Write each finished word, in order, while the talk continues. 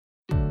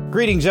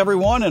Greetings,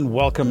 everyone, and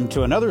welcome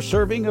to another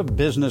serving of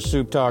Business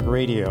Soup Talk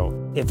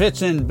Radio. If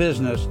it's in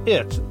business,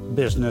 it's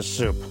Business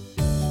Soup.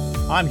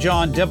 I'm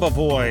John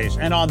Debevoise,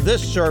 and on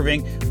this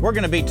serving, we're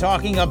going to be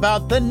talking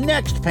about the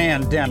next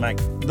pandemic,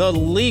 the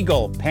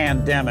legal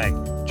pandemic.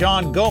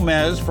 John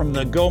Gomez from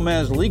the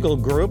Gomez Legal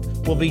Group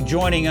will be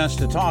joining us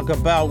to talk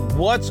about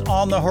what's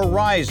on the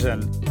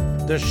horizon.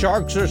 The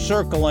sharks are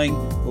circling.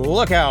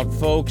 Look out,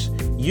 folks.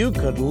 You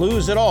could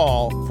lose it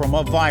all from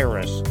a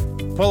virus.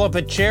 Pull up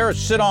a chair,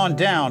 sit on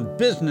down.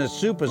 Business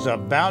Soup is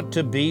about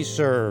to be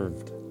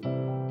served.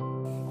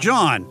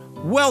 John,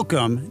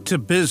 welcome to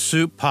Biz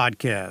Soup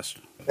Podcast.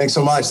 Thanks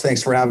so much.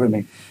 Thanks for having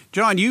me.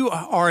 John, you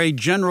are a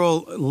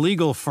general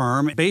legal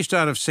firm based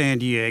out of San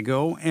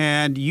Diego,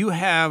 and you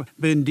have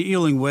been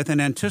dealing with and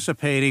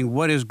anticipating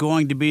what is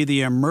going to be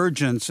the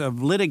emergence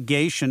of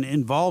litigation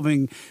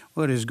involving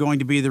what is going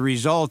to be the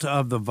result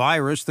of the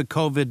virus, the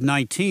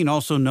COVID-19,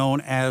 also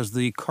known as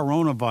the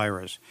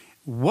coronavirus.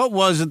 What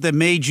was it that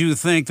made you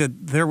think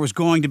that there was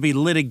going to be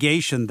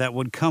litigation that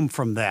would come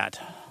from that?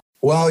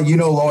 Well, you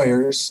know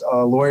lawyers.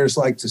 Lawyers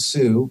like to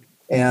sue.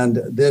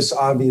 And this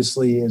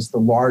obviously is the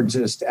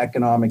largest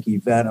economic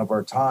event of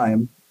our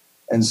time.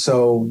 And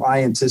so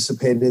I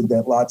anticipated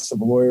that lots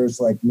of lawyers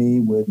like me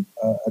would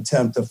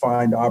attempt to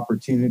find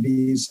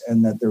opportunities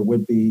and that there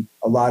would be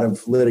a lot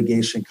of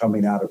litigation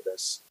coming out of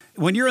this.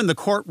 When you're in the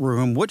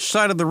courtroom, which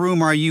side of the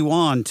room are you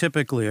on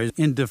typically?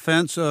 In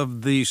defense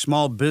of the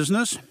small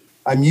business?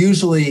 I'm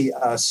usually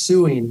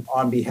suing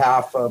on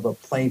behalf of a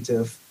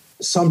plaintiff.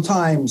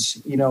 Sometimes,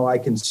 I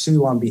can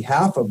sue on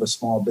behalf of a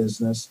small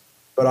business,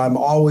 but I'm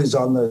always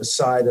on the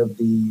side of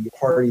the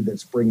party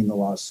that's bringing the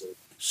lawsuit.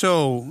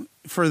 So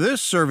for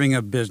this serving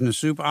of Business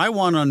Soup, I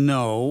want to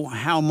know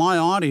how my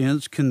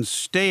audience can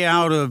stay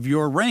out of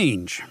your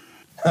range.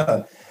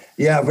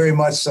 Yeah, very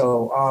much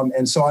so.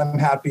 And so I'm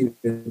happy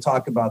to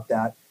talk about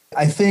that.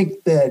 I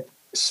think that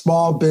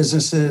small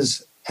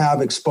businesses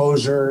have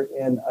exposure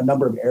in a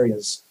number of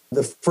areas.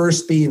 The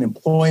first being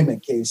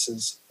employment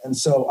cases. And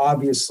so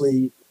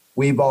obviously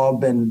we've all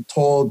been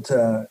told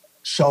to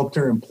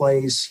shelter in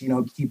place,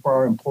 keep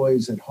our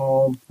employees at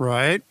home.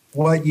 Right.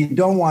 What you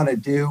don't want to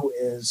do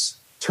is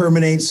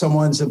terminate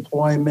someone's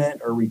employment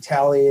or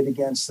retaliate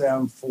against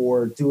them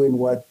for doing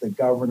what the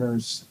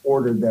governors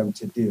ordered them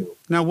to do.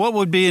 Now, what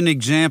would be an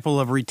example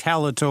of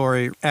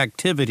retaliatory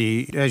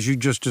activity as you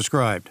just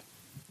described?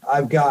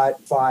 I've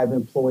got 5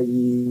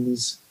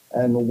 employees,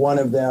 and one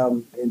of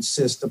them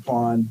insists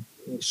upon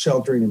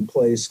sheltering in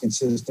place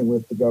consistent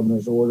with the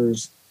governor's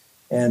orders.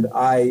 And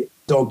I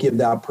don't give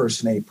that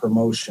person a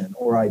promotion,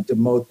 or I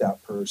demote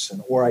that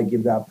person, or I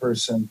give that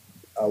person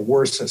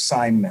worse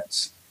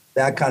assignments.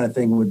 That kind of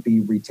thing would be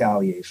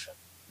retaliation.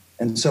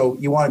 And so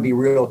you want to be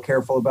real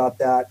careful about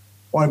that.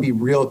 Want to be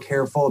real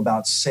careful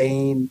about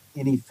saying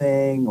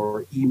anything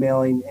or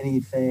emailing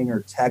anything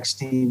or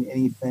texting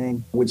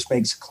anything, which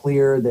makes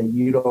clear that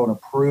you don't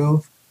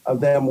approve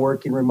of them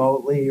working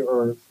remotely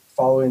or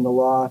following the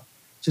law.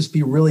 Just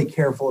be really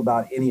careful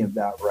about any of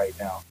that right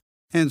now.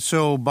 And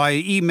so by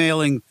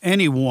emailing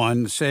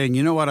anyone saying,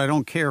 you know what, I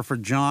don't care for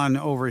John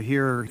over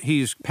here,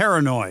 he's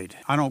paranoid,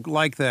 I don't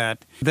like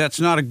that, that's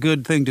not a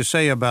good thing to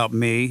say about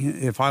me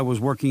if I was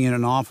working in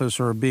an office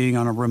or being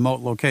on a remote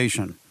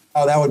location.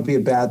 Oh, that would be a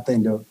bad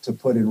thing to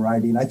put in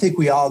writing. I think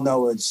we all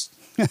know as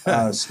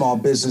small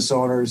business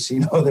owners,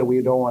 that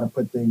we don't want to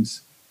put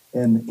things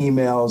in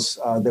emails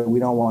that we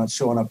don't want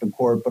showing up in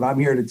court. But I'm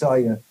here to tell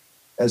you,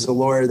 as a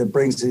lawyer that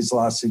brings these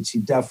lawsuits,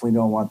 you definitely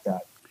don't want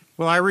that.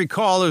 Well, I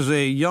recall as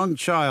a young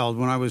child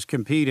when I was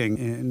competing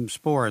in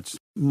sports,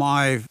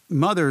 my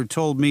mother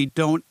told me,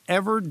 don't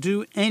ever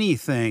do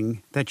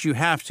anything that you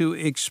have to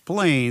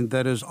explain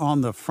that is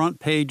on the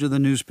front page of the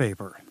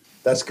newspaper.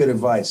 That's good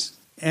advice.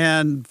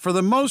 And for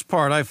the most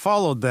part, I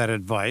followed that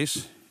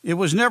advice. It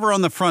was never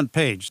on the front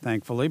page,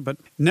 thankfully, but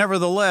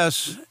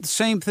nevertheless,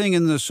 same thing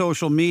in the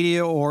social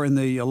media or in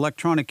the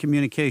electronic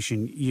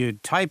communication. You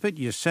type it,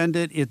 you send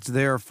it, it's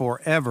there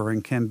forever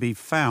and can be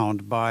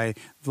found by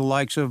the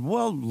likes of,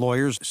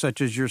 lawyers such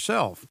as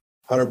yourself.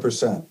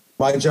 100%.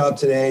 My job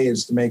today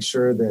is to make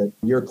sure that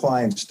your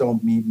clients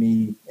don't meet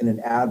me in an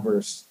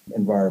adverse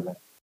environment.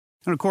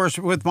 And of course,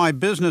 with my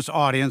business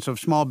audience of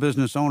small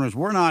business owners,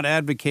 we're not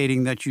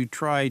advocating that you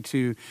try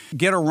to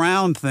get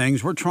around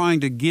things. We're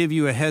trying to give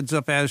you a heads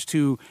up as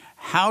to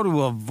how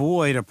to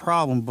avoid a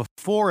problem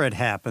before it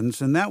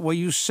happens. And that way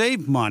you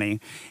save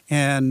money.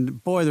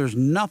 And boy, there's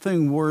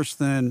nothing worse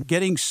than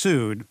getting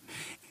sued.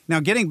 Now,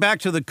 getting back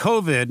to the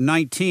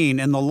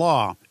COVID-19 and the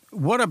law,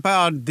 what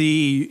about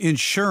the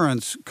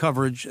insurance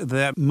coverage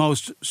that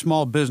most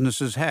small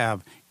businesses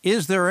have?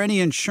 Is there any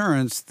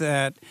insurance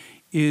that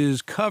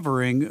is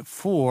covering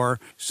for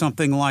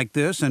something like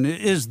this? And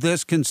is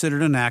this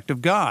considered an act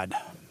of God?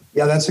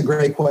 Yeah, that's a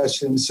great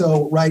question.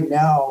 So right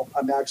now,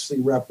 I'm actually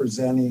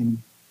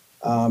representing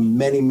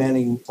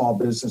many small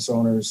business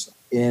owners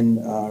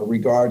in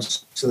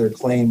regards to their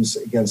claims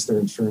against their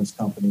insurance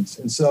companies.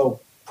 And so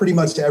pretty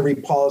much every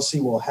policy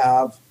will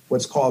have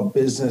what's called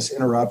business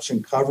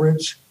interruption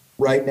coverage.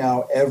 Right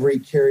now, every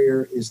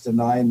carrier is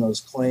denying those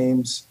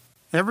claims.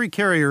 Every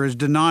carrier is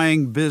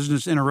denying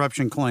business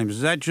interruption claims.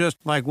 Is that just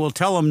like we'll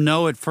tell them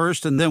no at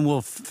first and then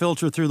we'll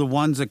filter through the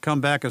ones that come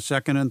back a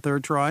second and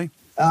third try?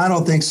 I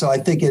don't think so. I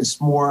think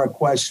it's more a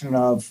question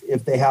of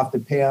if they have to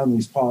pay on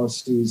these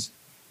policies,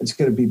 it's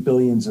going to be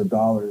billions of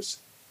dollars.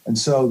 And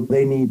so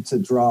they need to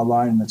draw a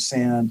line in the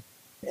sand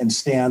and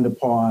stand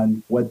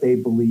upon what they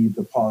believe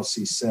the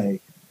policies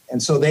say.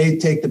 And so they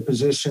take the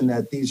position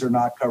that these are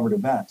not covered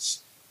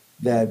events,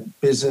 that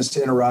business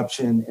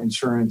interruption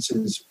insurance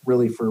is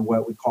really for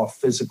what we call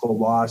physical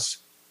loss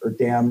or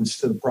damage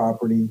to the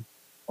property,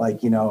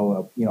 like,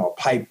 a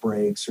pipe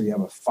breaks or you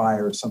have a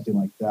fire or something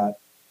like that.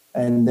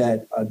 And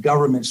that a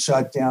government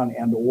shutdown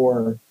and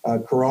or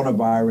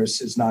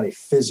coronavirus is not a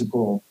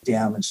physical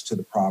damage to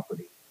the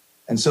property.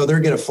 And so they're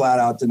going to flat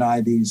out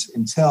deny these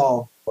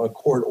until a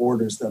court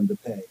orders them to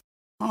pay.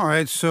 All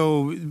right.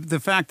 So the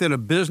fact that a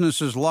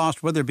business is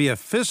lost, whether it be a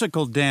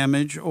physical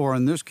damage or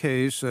in this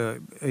case, a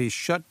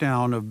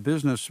shutdown of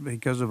business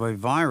because of a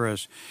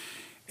virus,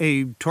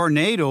 a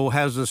tornado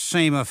has the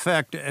same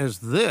effect as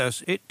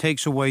this. It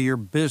takes away your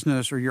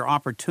business or your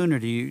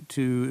opportunity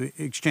to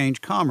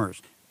exchange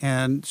commerce.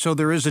 And so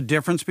there is a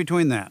difference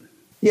between that.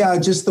 Yeah,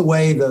 just the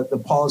way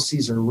the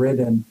policies are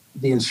written,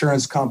 the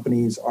insurance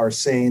companies are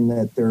saying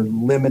that they're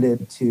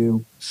limited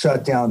to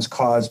shutdowns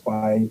caused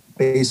by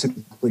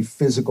basically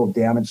physical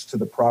damage to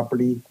the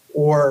property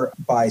or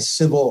by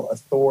civil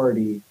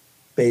authority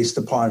based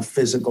upon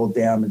physical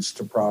damage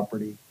to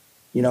property.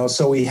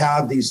 So we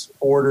have these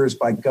orders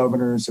by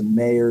governors and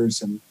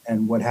mayors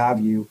and what have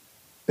you,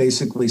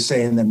 basically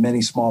saying that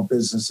many small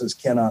businesses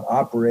cannot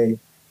operate.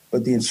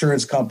 But the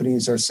insurance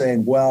companies are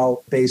saying,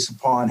 well, based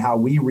upon how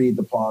we read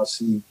the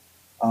policy,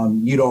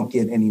 you don't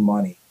get any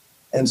money.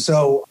 And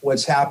so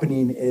what's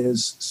happening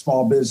is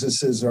small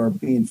businesses are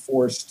being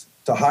forced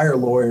to hire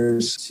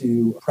lawyers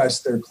to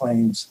press their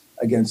claims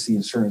against the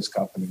insurance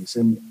companies.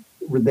 And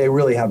they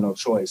really have no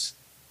choice.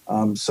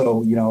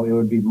 So it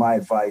would be my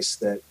advice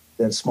that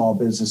small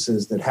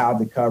businesses that have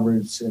the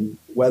coverage and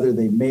whether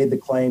they've made the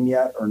claim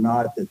yet or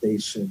not, that they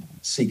should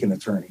seek an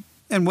attorney.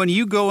 And when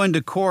you go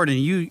into court and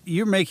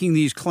you're making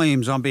these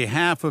claims on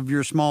behalf of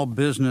your small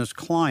business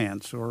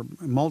clients or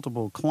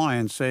multiple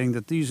clients saying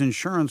that these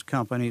insurance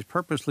companies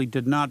purposely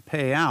did not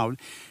pay out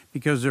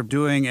because they're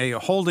doing a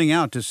holding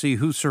out to see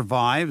who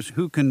survives,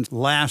 who can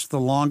last the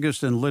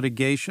longest in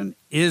litigation,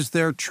 is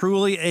there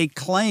truly a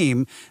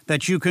claim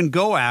that you can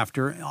go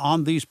after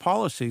on these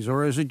policies,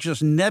 or is it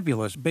just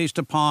nebulous based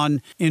upon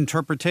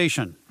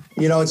interpretation?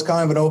 It's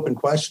kind of an open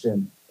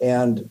question.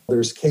 And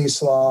there's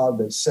case law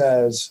that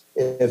says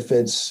if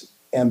it's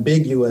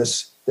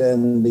ambiguous,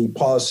 then the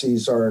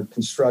policies are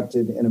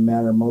constructed in a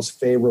manner most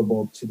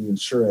favorable to the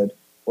insured,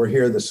 or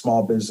here the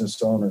small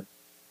business owner.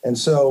 And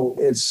so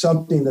it's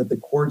something that the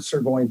courts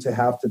are going to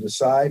have to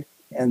decide,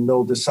 and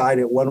they'll decide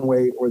it one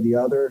way or the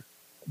other.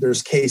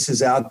 There's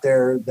cases out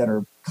there that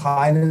are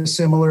kind of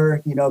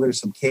similar. There's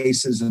some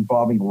cases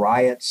involving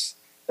riots,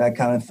 that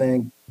kind of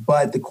thing.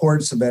 But the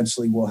courts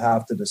eventually will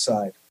have to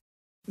decide.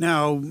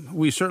 Now,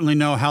 we certainly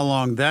know how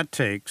long that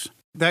takes.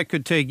 That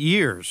could take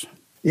years.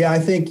 Yeah, I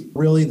think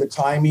really the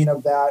timing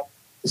of that,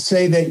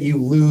 say that you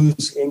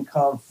lose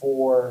income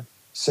for,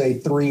 say,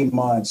 3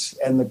 months,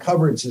 and the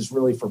coverage is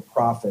really for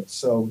profit.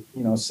 So,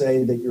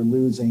 say that you're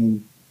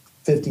losing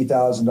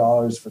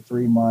 $50,000 for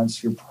 3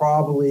 months, you're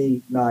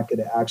probably not going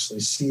to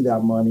actually see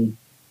that money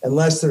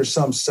unless there's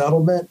some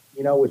settlement,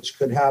 which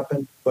could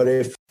happen. But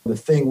if the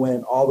thing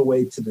went all the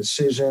way to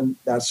decision,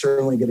 that's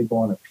certainly going to go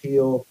on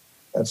appeal.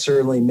 That's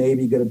certainly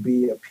maybe going to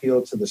be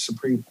appealed to the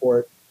Supreme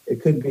Court. It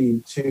could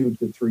be 2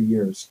 to 3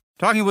 years.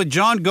 Talking with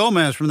John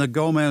Gomez from the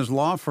Gomez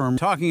Law Firm,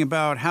 talking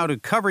about how to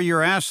cover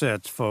your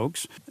assets,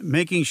 folks,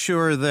 making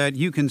sure that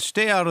you can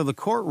stay out of the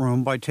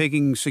courtroom by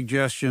taking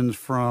suggestions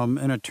from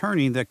an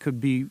attorney that could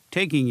be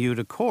taking you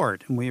to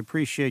court. And we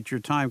appreciate your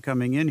time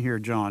coming in here,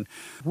 John.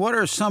 What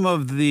are some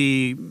of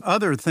the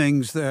other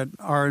things that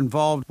are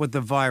involved with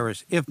the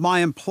virus? If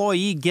my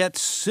employee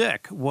gets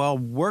sick while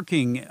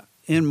working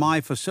in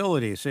my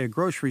facility, say a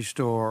grocery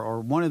store or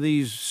one of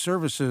these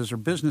services or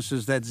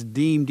businesses that's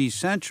deemed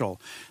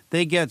essential,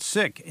 they get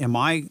sick. Am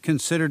I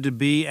considered to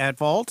be at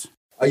fault?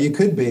 You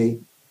could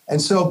be. And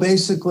so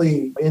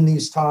basically in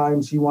these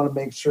times, you want to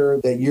make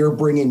sure that you're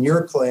bringing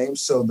your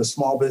claims. So the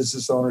small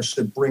business owner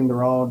should bring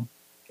their own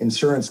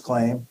insurance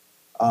claim.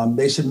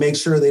 They should make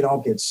sure they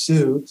don't get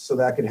sued. So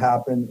that could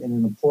happen in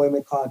an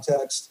employment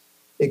context.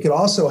 It could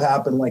also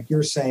happen, like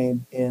you're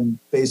saying, in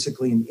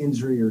basically an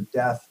injury or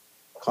death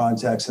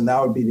context, and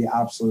that would be the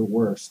absolute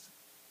worst.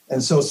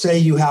 And so say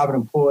you have an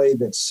employee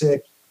that's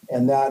sick,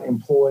 and that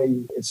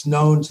employee, it's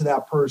known to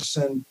that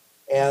person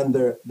and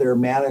their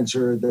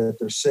manager that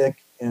they're sick,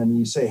 and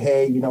you say,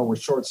 hey, we're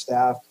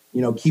short-staffed,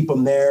 keep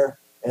them there.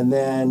 And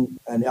then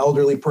an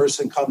elderly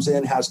person comes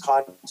in, has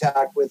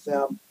contact with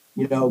them,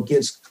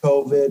 gets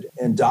COVID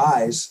and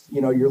dies,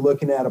 you're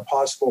looking at a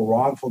possible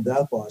wrongful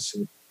death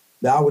lawsuit.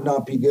 That would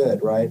not be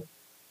good, right?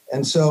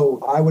 And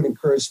so I would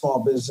encourage small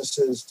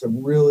businesses to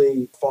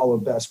really follow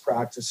best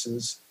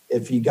practices.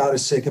 If you got a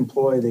sick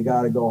employee, they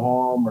got to go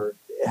home, or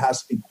it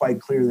has to be quite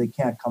clear they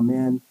can't come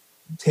in.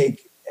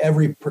 take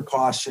every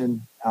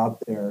precaution out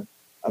there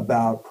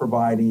about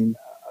providing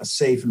a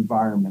safe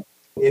environment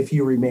if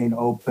you remain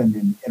open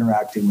and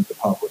interacting with the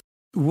public.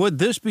 Would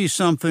this be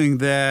something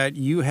that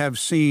you have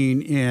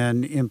seen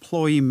in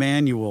employee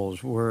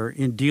manuals where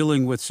in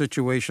dealing with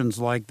situations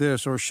like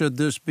this, or should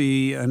this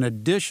be an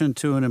addition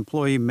to an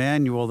employee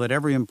manual that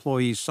every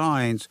employee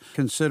signs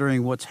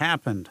considering what's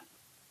happened?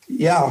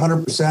 Yeah,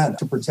 100%.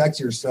 To protect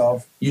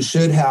yourself, you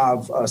should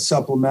have a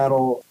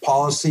supplemental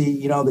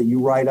policy, that you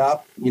write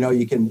up.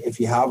 You can, if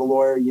you have a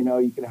lawyer,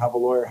 you can have a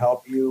lawyer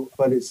help you,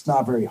 but it's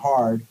not very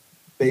hard.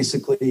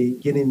 Basically,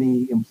 getting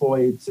the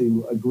employee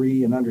to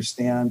agree and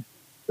understand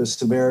the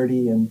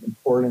severity and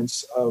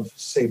importance of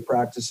safe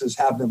practices,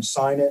 have them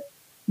sign it,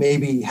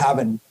 maybe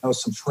having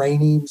some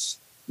trainings,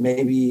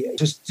 maybe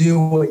just do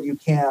what you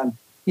can.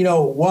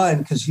 One,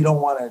 because you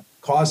don't want to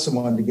cause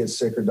someone to get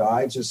sick or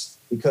die, just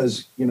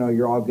because,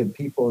 you're all good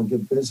people and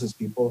good business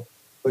people.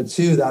 But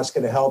two, that's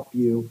going to help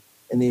you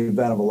in the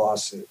event of a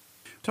lawsuit.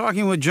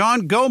 Talking with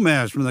John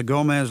Gomez from the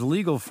Gomez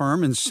Legal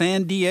Firm in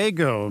San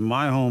Diego,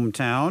 my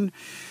hometown.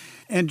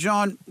 And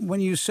John, when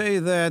you say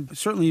that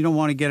certainly you don't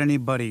want to get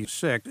anybody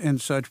sick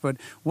and such, but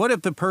what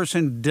if the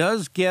person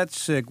does get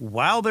sick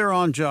while they're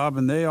on job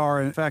and they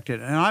are infected?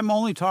 And I'm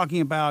only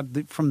talking about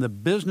from the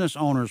business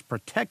owners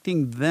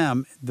protecting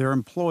them, their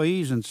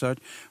employees and such,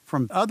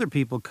 from other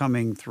people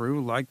coming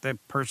through, like the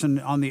person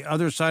on the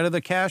other side of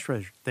the cash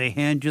register. They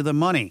hand you the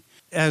money.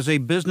 As a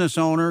business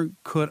owner,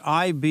 could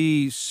I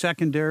be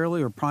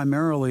secondarily or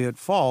primarily at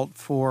fault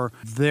for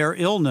their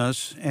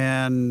illness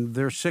and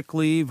their sick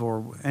leave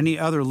or any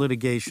other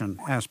litigation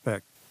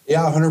aspect?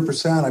 Yeah,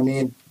 100%. I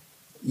mean,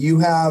 you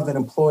have an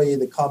employee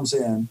that comes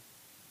in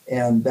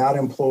and that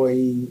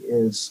employee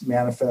is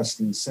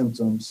manifesting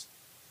symptoms.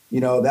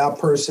 That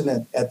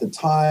person at the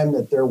time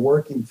that they're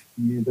working for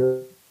you,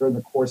 they're in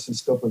the course and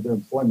scope of their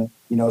employment,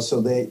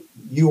 so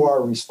you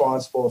are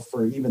responsible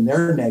for even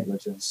their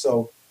negligence.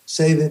 So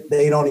say that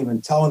they don't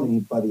even tell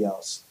anybody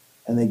else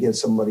and they get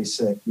somebody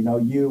sick.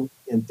 You,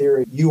 in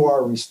theory, you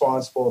are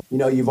responsible.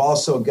 You've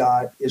also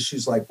got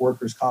issues like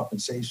workers'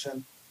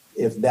 compensation.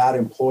 If that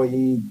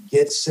employee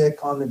gets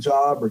sick on the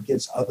job or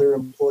gets other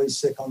employees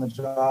sick on the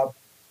job,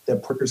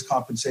 that workers'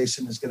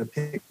 compensation is going to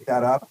pick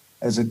that up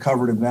as a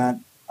covered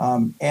event.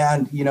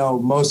 And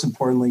most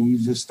importantly, you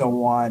just don't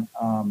want,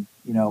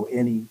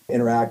 any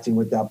interacting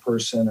with that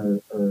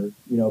person or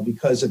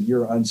because of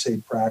your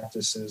unsafe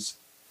practices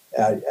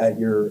at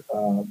your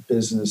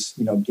business,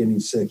 getting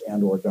sick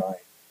and or dying.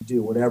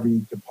 Do whatever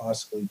you could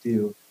possibly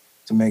do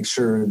to make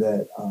sure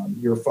that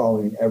you're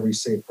following every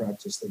safe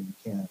practice that you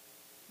can.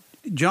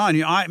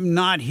 John, I'm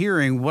not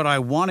hearing what I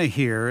want to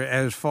hear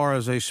as far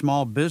as a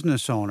small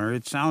business owner.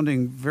 It's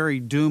sounding very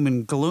doom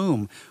and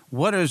gloom.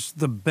 What is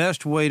the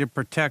best way to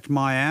protect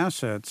my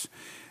assets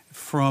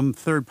from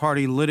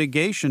third-party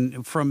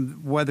litigation,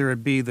 from whether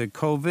it be the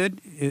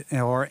COVID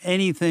or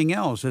anything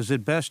else? Is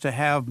it best to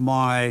have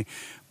my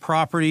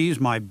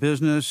properties, my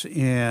business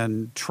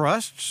in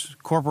trusts,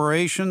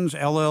 corporations,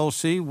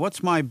 LLC?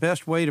 What's my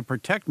best way to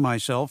protect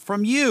myself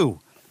from you?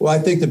 Well, I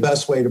think the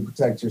best way to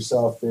protect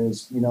yourself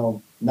is,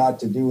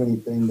 not to do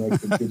anything that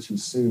could get you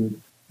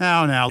sued.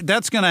 Now,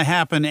 that's going to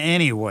happen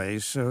anyway.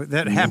 So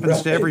that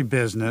happens to every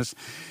business.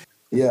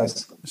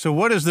 Yes. So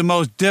what is the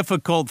most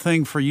difficult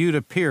thing for you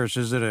to pierce?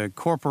 Is it a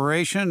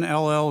corporation,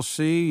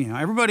 LLC?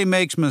 Everybody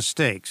makes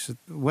mistakes,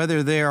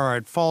 whether they are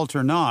at fault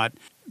or not.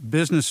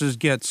 Businesses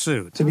get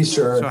sued. To be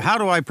sure. So how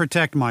do I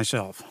protect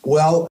myself?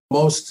 Well,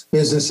 most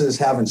businesses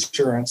have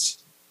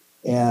insurance.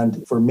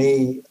 And for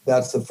me,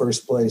 that's the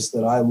first place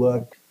that I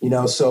look.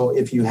 So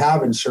if you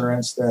have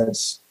insurance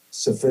that's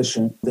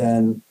sufficient,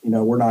 then,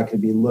 we're not going to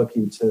be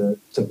looking to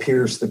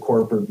pierce the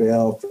corporate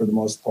veil for the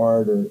most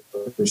part or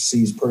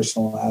seize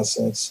personal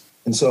assets.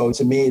 And so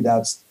to me,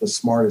 that's the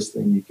smartest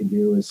thing you can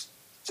do is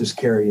just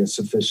carry a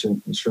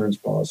sufficient insurance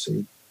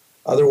policy.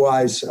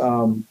 Otherwise,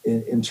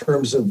 in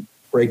terms of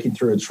breaking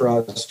through a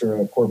trust or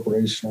a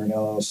corporation or an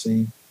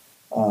LLC,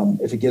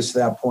 if it gets to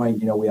that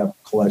point, we have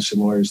collection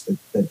lawyers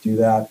that do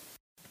that.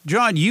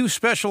 John, you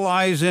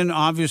specialize in,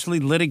 obviously,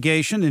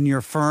 litigation in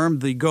your firm,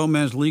 the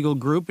Gomez Legal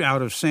Group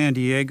out of San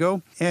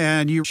Diego,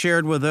 and you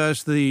shared with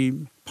us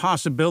the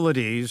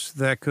possibilities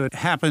that could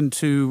happen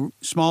to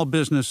small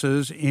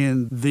businesses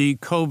in the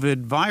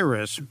COVID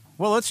virus.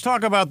 Well, let's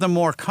talk about the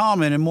more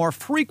common and more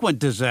frequent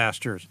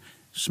disasters,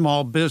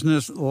 small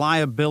business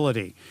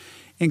liability.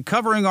 In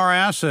covering our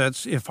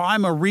assets, if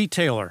I'm a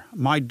retailer,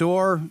 my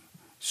door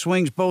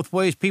swings both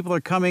ways. People are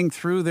coming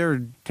through.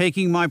 They're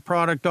taking my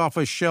product off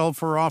a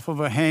shelf or off of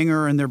a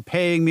hanger, and they're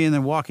paying me and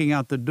then walking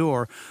out the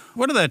door.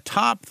 What are the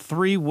top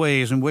 3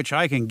 ways in which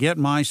I can get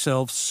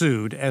myself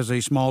sued as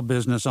a small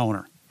business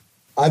owner?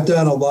 I've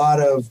done a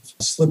lot of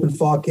slip and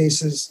fall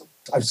cases.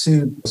 I've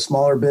sued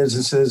smaller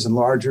businesses and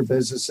larger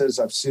businesses.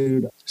 I've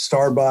sued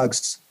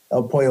Starbucks,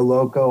 El Pollo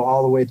Loco,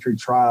 all the way through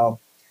trial.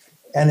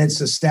 And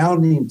it's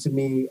astounding to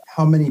me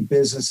how many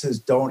businesses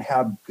don't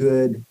have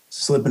good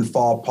slip and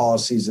fall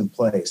policies in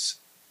place.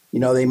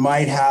 They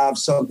might have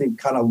something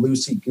kind of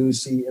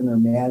loosey-goosey in their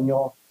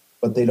manual,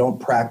 but they don't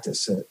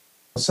practice it.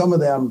 Some of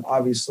them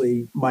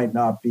obviously might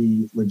not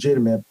be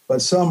legitimate,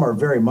 but some are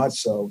very much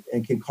so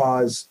and can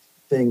cause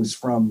things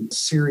from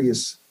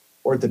serious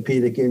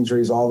orthopedic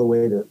injuries all the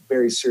way to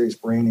very serious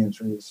brain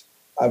injuries.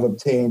 I've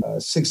obtained a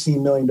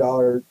 $16 million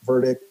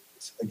verdict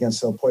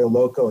against El Pollo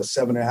Loco, a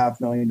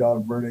 $7.5 million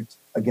verdict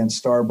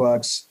against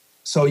Starbucks.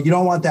 So you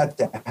don't want that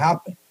to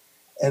happen.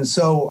 And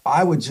so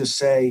I would just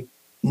say,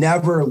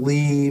 never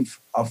leave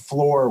a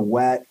floor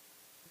wet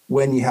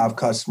when you have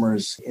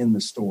customers in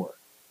the store.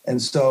 And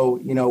so,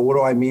 what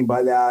do I mean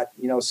by that?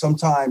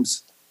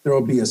 Sometimes there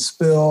will be a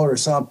spill or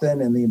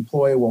something and the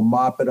employee will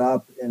mop it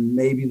up and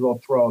maybe they'll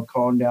throw a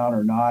cone down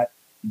or not.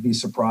 You'd be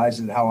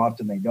surprised at how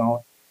often they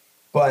don't.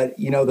 But,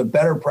 the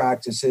better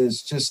practice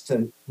is just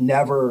to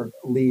never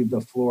leave the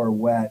floor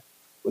wet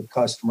with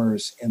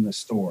customers in the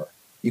store.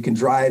 You can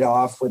dry it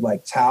off with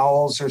like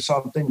towels or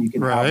something. You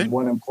can have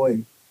one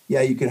employee.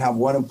 Yeah, you can have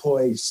one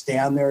employee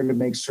stand there to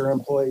make sure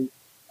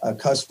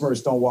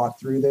customers don't walk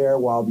through there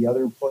while the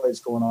other employee is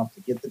going off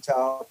to get the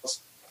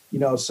towels.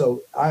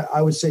 So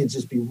I would say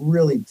just be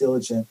really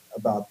diligent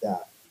about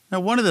that. Now,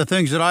 one of the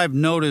things that I've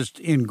noticed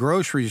in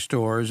grocery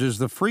stores is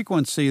the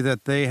frequency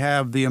that they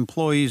have the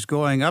employees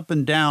going up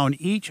and down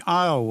each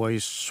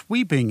aisleway,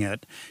 sweeping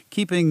it,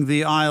 keeping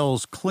the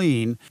aisles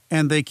clean,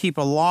 and they keep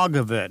a log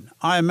of it.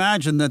 I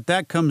imagine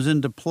that comes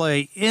into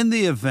play in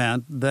the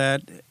event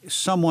that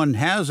someone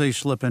has a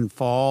slip and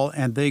fall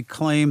and they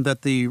claim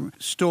that the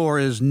store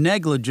is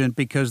negligent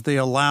because they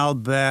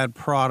allowed that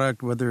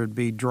product, whether it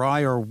be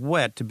dry or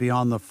wet, to be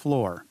on the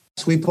floor.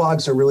 Sweep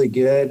logs are really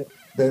good.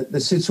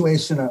 The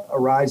situation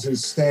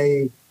arises,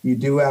 say you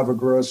do have a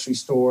grocery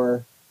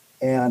store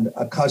and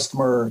a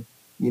customer,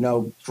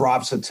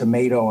 drops a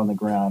tomato on the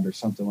ground or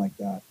something like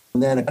that.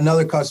 And then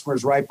another customer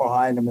is right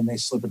behind them and they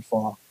slip and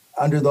fall.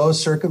 Under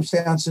those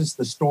circumstances,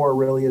 the store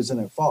really isn't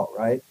at fault,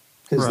 right?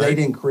 Because they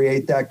didn't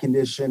create that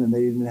condition and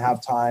they didn't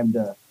have time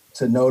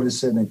to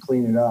notice it and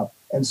clean it up.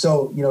 And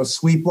so,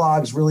 sweep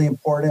logs, really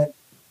important.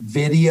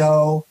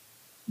 Video,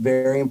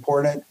 very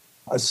important.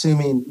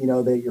 Assuming,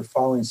 that you're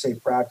following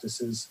safe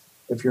practices.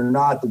 If you're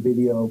not, the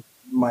video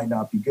might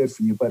not be good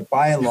for you. But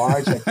by and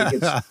large, I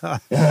think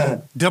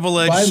it's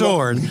double-edged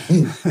sword.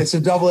 It's a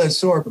double-edged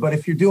sword. But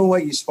if you're doing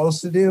what you're supposed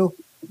to do,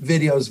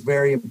 video is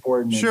very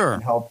important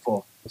and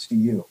helpful to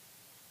you.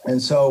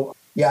 And so,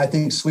 I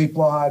think sweep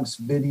logs,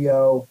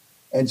 video,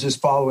 and just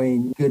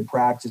following good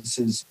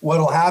practices.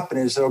 What'll happen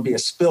is there'll be a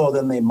spill,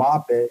 then they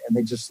mop it, and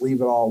they just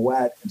leave it all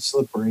wet and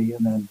slippery,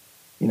 and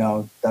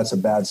then, that's a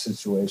bad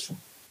situation.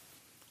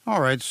 All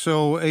right,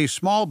 so a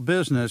small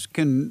business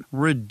can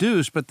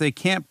reduce, but they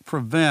can't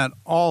prevent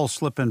all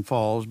slip and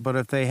falls. But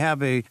if they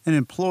have an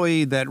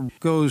employee that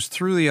goes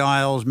through the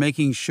aisles,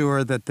 making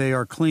sure that they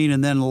are clean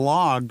and then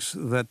logs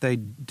that they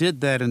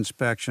did that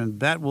inspection,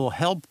 that will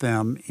help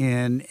them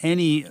in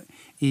any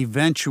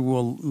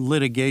eventual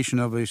litigation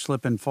of a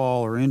slip and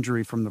fall or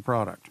injury from the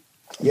product.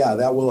 Yeah,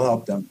 that will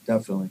help them,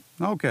 definitely.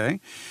 Okay.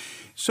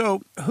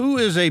 So who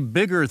is a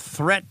bigger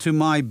threat to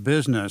my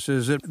business?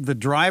 Is it the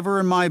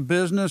driver in my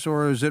business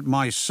or is it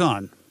my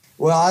son?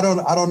 Well, I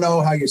don't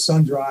know how your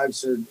son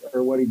drives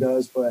or what he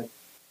does, but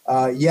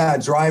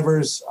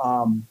drivers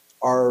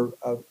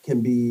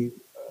can be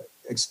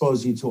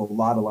expose you to a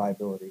lot of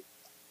liability.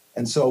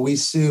 And so we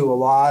sue a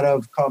lot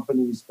of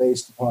companies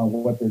based upon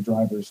what their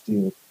drivers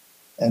do.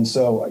 And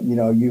so,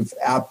 you've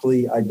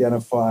aptly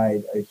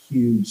identified a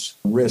huge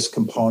risk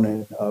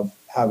component of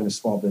having a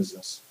small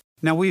business.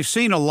 Now, we've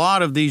seen a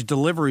lot of these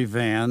delivery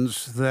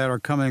vans that are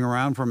coming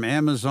around from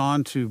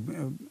Amazon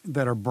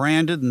that are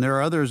branded, and there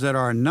are others that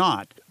are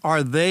not.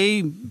 Are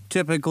they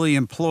typically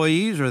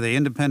employees? Are they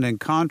independent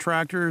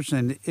contractors?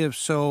 And if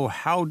so,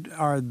 how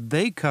are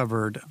they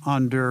covered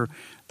under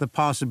the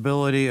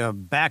possibility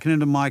of backing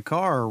into my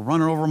car or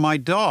running over my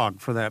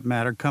dog, for that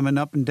matter, coming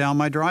up and down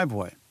my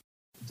driveway?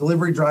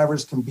 Delivery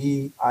drivers can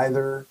be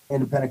either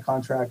independent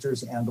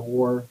contractors and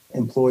or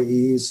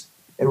employees.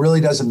 It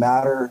really doesn't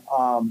matter,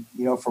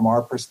 from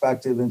our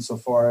perspective,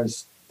 insofar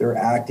as they're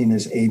acting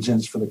as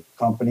agents for the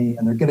company,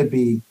 and they're going to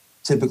be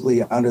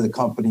typically under the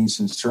company's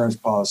insurance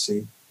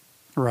policy.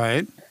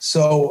 Right.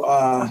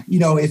 So,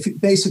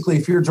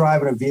 if you're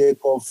driving a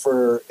vehicle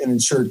for an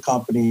insured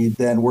company,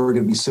 then we're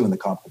going to be suing the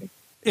company.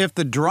 If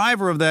the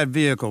driver of that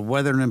vehicle,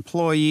 whether an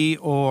employee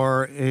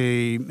or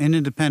an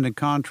independent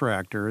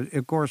contractor,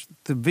 of course,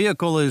 the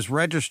vehicle is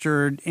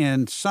registered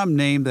in some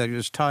name that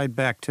is tied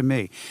back to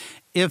me.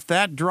 If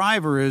that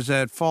driver is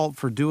at fault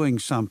for doing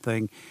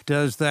something,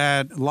 does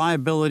that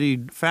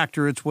liability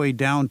factor its way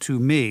down to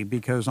me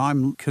because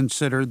I'm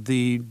considered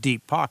the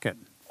deep pocket?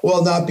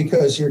 Well, not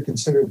because you're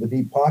considered the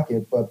deep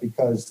pocket, but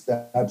because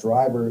that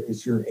driver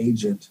is your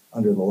agent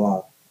under the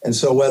law. And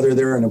so whether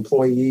they're an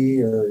employee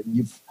or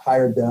you've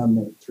hired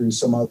them through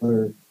some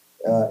other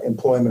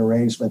employment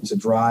arrangement to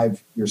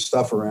drive your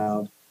stuff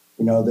around,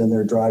 then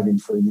they're driving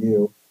for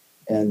you.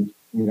 And,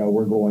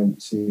 we're going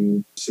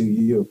to sue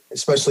you,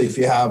 especially if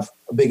you have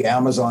a big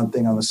Amazon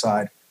thing on the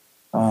side.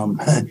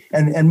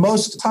 And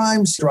most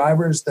times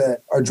drivers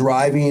that are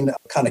driving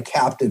kind of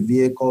captive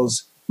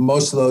vehicles,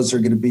 most of those are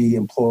going to be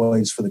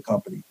employees for the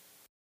company.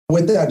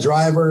 With that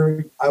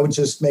driver, I would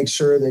just make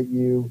sure that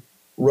you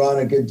run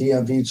a good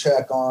DMV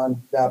check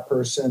on that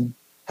person,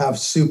 have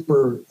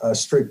super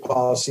strict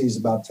policies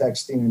about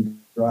texting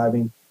and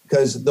driving,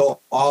 because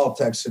they'll all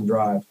text and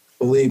drive.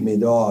 Believe me,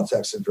 they'll all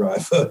text and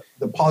drive.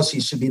 The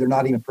policy should be they're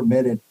not even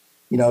permitted,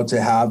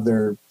 to have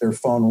their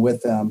phone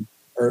with them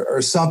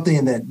or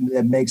something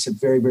that makes it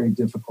very, very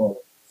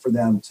difficult for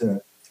them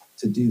to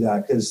do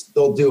that, because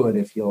they'll do it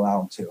if you allow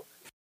them to.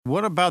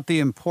 What about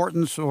the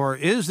importance, or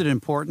is it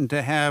important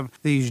to have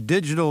these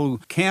digital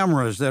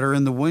cameras that are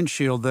in the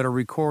windshield that are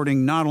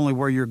recording not only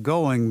where you're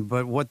going,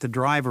 but what the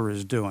driver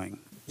is doing?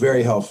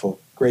 Very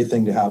helpful. Great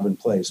thing to have in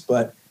place.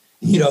 But,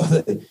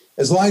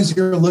 as long as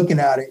you're looking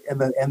at it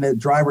and the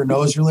driver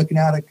knows you're looking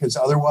at it, because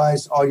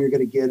otherwise all you're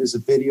going to get is a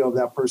video of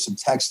that person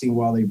texting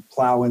while they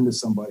plow into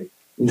somebody.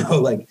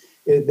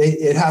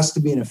 It has to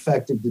be an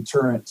effective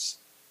deterrence.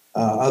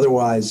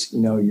 Otherwise,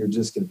 you're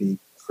just going to be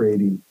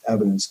creating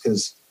evidence,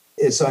 because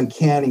it's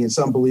uncanny. It's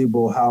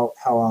unbelievable how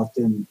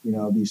often,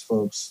 these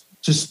folks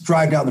just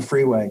drive down the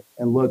freeway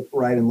and look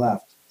right and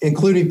left,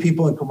 including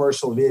people in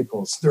commercial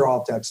vehicles. They're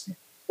all texting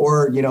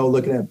or,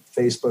 looking at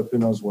Facebook, who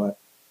knows what.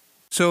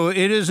 So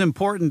it is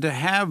important to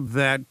have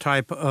that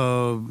type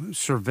of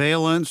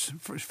surveillance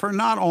for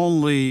not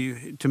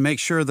only to make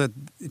sure that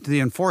the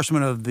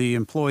enforcement of the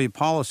employee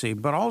policy,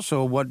 but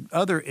also what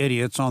other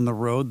idiots on the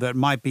road that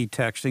might be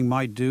texting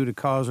might do to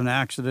cause an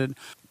accident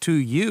to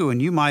you, and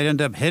you might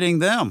end up hitting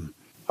them.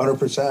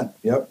 100%.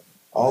 Yep.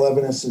 All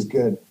evidence is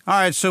good. All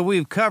right. So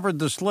we've covered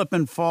the slip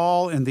and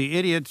fall and the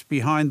idiots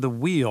behind the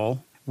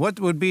wheel.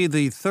 What would be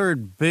the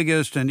third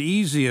biggest and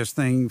easiest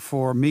thing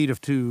for me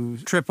to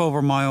trip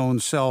over my own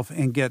self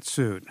and get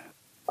sued?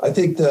 I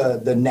think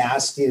the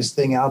nastiest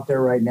thing out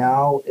there right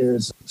now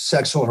is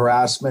sexual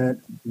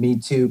harassment, Me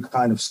Too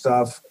kind of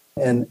stuff.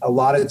 And a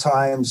lot of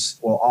times,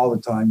 well, all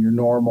the time, your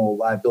normal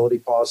liability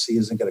policy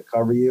isn't going to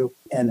cover you.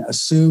 And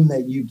assume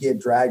that you get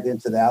dragged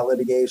into that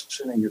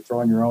litigation and you're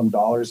throwing your own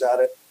dollars at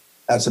it.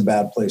 That's a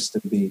bad place to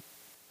be.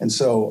 And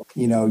so,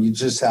 you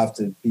just have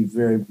to be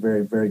very,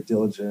 very, very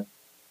diligent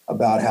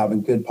about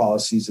having good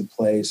policies in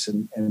place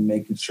and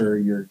making sure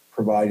you're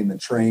providing the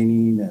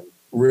training and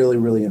really,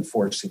 really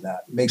enforcing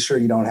that. Make sure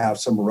you don't have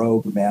some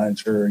rogue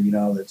manager,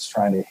 that's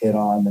trying to hit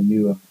on the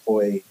new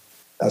employee.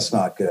 That's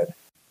not good.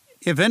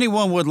 If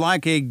anyone would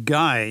like a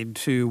guide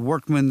to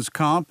workman's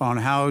comp on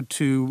how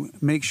to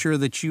make sure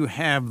that you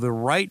have the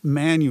right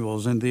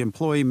manuals and the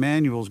employee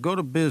manuals, go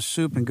to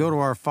BizSoup and go to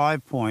our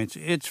 5 points.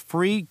 It's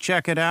free.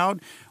 Check it out.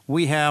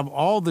 We have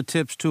all the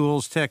tips,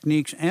 tools,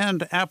 techniques,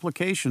 and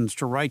applications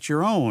to write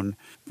your own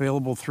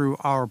available through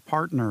our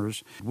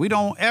partners. We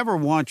don't ever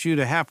want you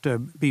to have to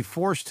be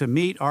forced to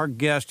meet our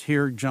guest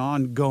here,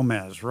 John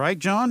Gomez. Right,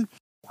 John?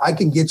 I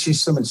can get you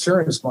some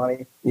insurance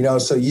money,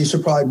 so you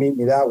should probably meet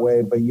me that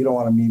way, but you don't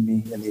want to meet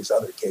me in these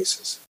other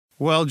cases.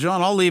 Well,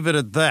 John, I'll leave it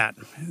at that.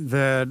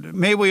 That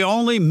may we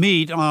only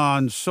meet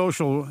on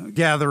social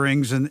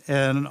gatherings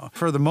and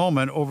for the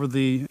moment over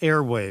the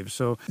airwaves.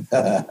 So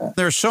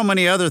there's so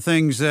many other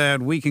things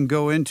that we can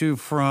go into,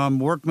 from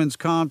workman's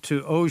comp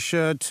to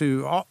OSHA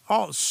to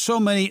so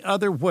many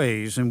other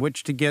ways in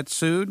which to get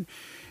sued.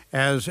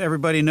 As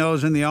everybody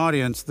knows in the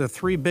audience, the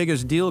three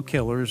biggest deal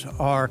killers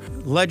are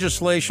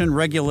legislation,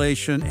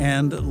 regulation,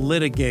 and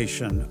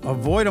litigation.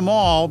 Avoid them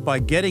all by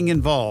getting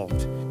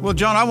involved. Well,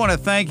 John, I want to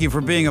thank you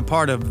for being a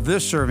part of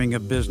this serving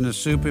of Business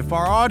Soup. If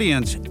our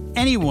audience,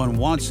 anyone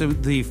wants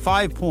the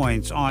 5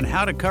 points on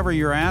how to cover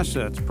your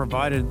assets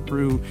provided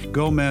through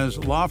Gomez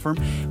Law Firm,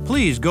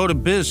 please go to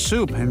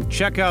BizSoup and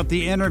check out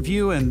the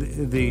interview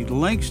and the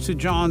links to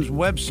John's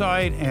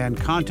website and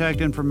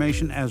contact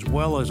information, as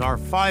well as our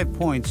 5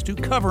 points to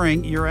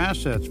covering your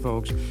assets,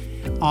 folks,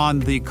 on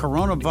the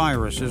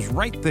coronavirus is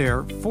right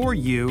there for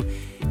you,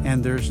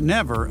 and there's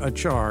never a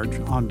charge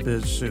on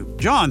BizSoup.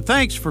 John,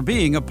 thanks for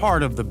being a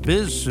part of the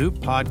BizSoup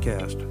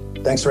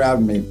podcast. Thanks for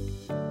having me.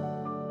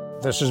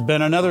 This has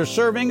been another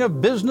serving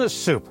of Business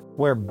Soup,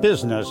 where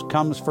business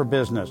comes for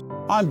business.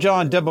 I'm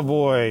John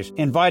Debevoise,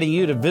 inviting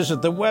you to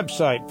visit the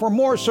website for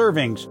more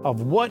servings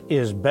of what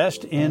is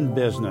best in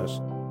business.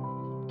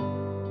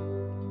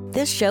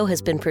 This show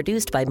has been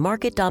produced by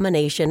Market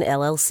Domination,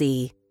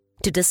 LLC.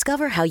 To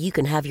discover how you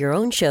can have your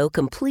own show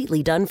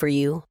completely done for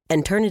you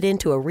and turn it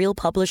into a real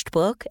published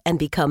book and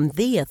become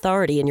the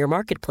authority in your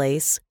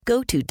marketplace,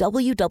 go to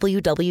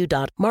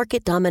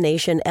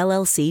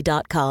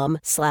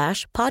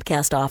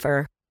www.marketdominationllc.com/podcast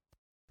offer.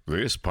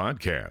 This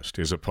podcast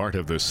is a part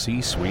of the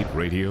C-Suite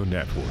Radio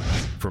Network.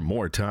 For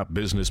more top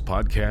business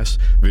podcasts,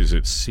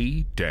 visit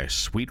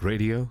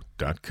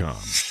c-suiteradio.com.